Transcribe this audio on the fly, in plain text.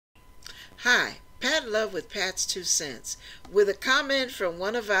Hi, Pat Love with Pat's 2 Cents, with a comment from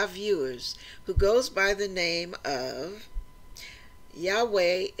one of our viewers who goes by the name of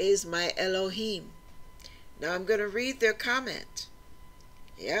Yahweh is my Elohim. Now I'm going to read their comment.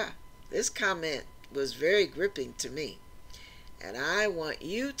 Yeah, this comment was very gripping to me, and I want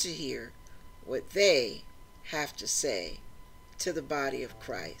you to hear what they have to say to the body of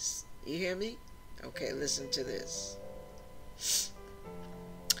Christ. You hear me? Okay, listen to this.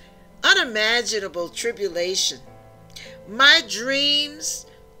 Unimaginable tribulation. My dreams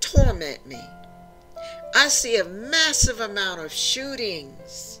torment me. I see a massive amount of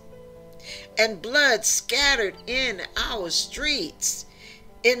shootings and blood scattered in our streets.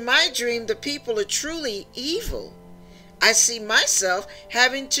 In my dream, the people are truly evil. I see myself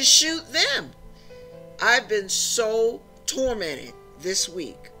having to shoot them. I've been so tormented this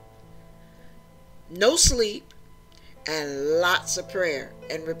week. No sleep and lots of prayer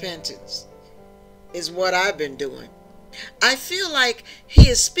and repentance is what I've been doing. I feel like he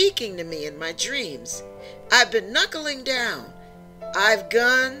is speaking to me in my dreams. I've been knuckling down. I've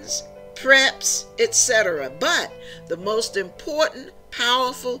guns, preps, etc. But the most important,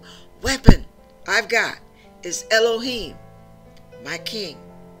 powerful weapon I've got is Elohim, my king.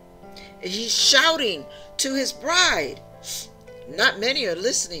 And he's shouting to his bride. Not many are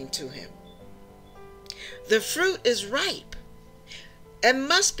listening to him. The fruit is ripe and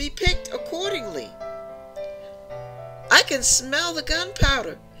must be picked accordingly. I can smell the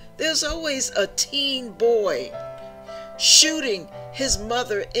gunpowder. There's always a teen boy shooting his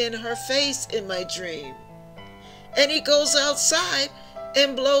mother in her face in my dream. And he goes outside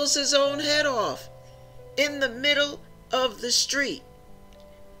and blows his own head off in the middle of the street.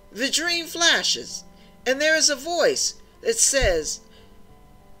 The dream flashes, and there is a voice that says,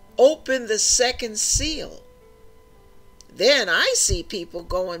 "Open the second seal." Then I see people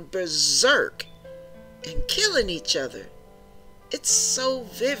going berserk and killing each other. It's so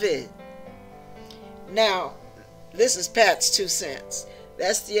vivid. Now, this is Pat's 2 cents.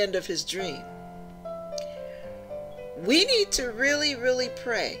 That's the end of his dream. We need to really, really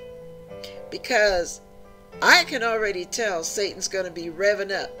pray, because I can already tell Satan's going to be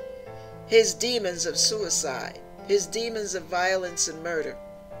revving up his demons of suicide, his demons of violence and murder.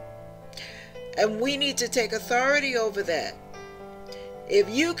 And we need to take authority over that. If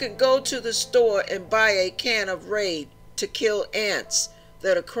you can go to the store and buy a can of Raid to kill ants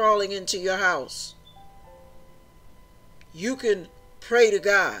that are crawling into your house, you can pray to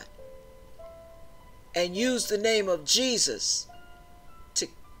God and use the name of Jesus to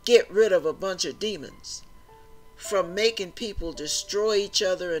get rid of a bunch of demons from making people destroy each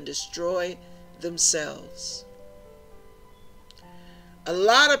other and destroy themselves. A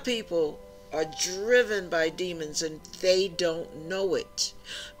lot of people are driven by demons and they don't know it.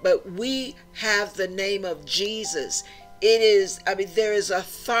 But we have the name of Jesus. There is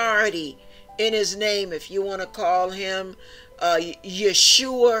authority in his name. If you want to call him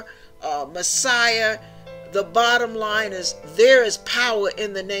Yeshua, Messiah, the bottom line is there is power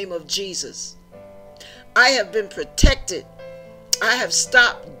in the name of Jesus. I have been protected. I have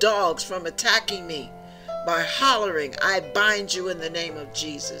stopped dogs from attacking me by hollering, "I bind you in the name of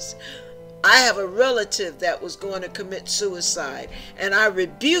Jesus." I have a relative that was going to commit suicide, and I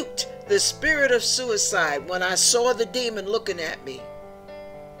rebuked the spirit of suicide when I saw the demon looking at me.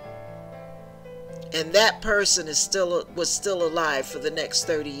 And that person was still alive for the next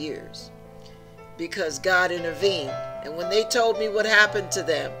 30 years because God intervened. And when they told me what happened to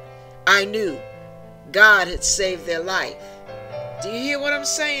them, I knew God had saved their life. Do you hear what I'm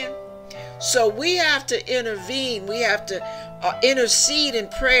saying? So we have to intervene. We have to intercede in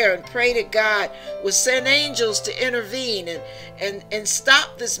prayer and pray to God. We'll send angels to intervene and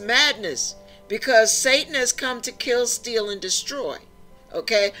stop this madness, because Satan has come to kill, steal, and destroy.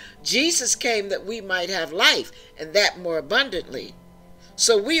 Okay? Jesus came that we might have life, and that more abundantly.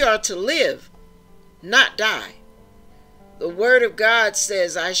 So we are to live, not die. The word of God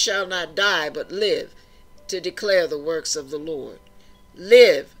says, "I shall not die, but live to declare the works of the Lord."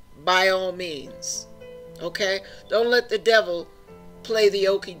 Live by all means. Okay? Don't let the devil play the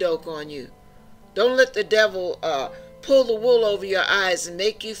okie doke on you. Don't let the devil pull the wool over your eyes and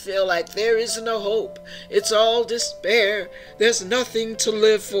make you feel like there is no hope. It's all despair. There's nothing to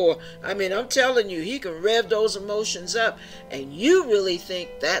live for. I'm telling you, he can rev those emotions up, and you really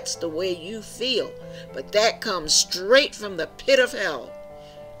think that's the way you feel. But that comes straight from the pit of hell.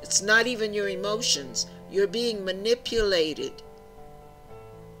 It's not even your emotions. You're being manipulated.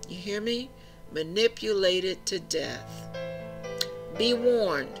 You hear me? Manipulated to death. Be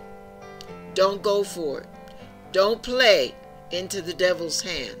warned. Don't go for it. Don't play into the devil's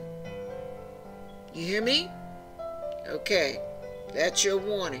hand. You hear me? Okay, that's your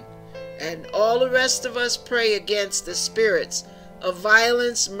warning. And all the rest of us pray against the spirits of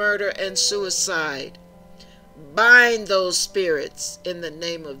violence, murder, and suicide. Bind those spirits in the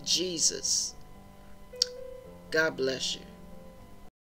name of Jesus. God bless you.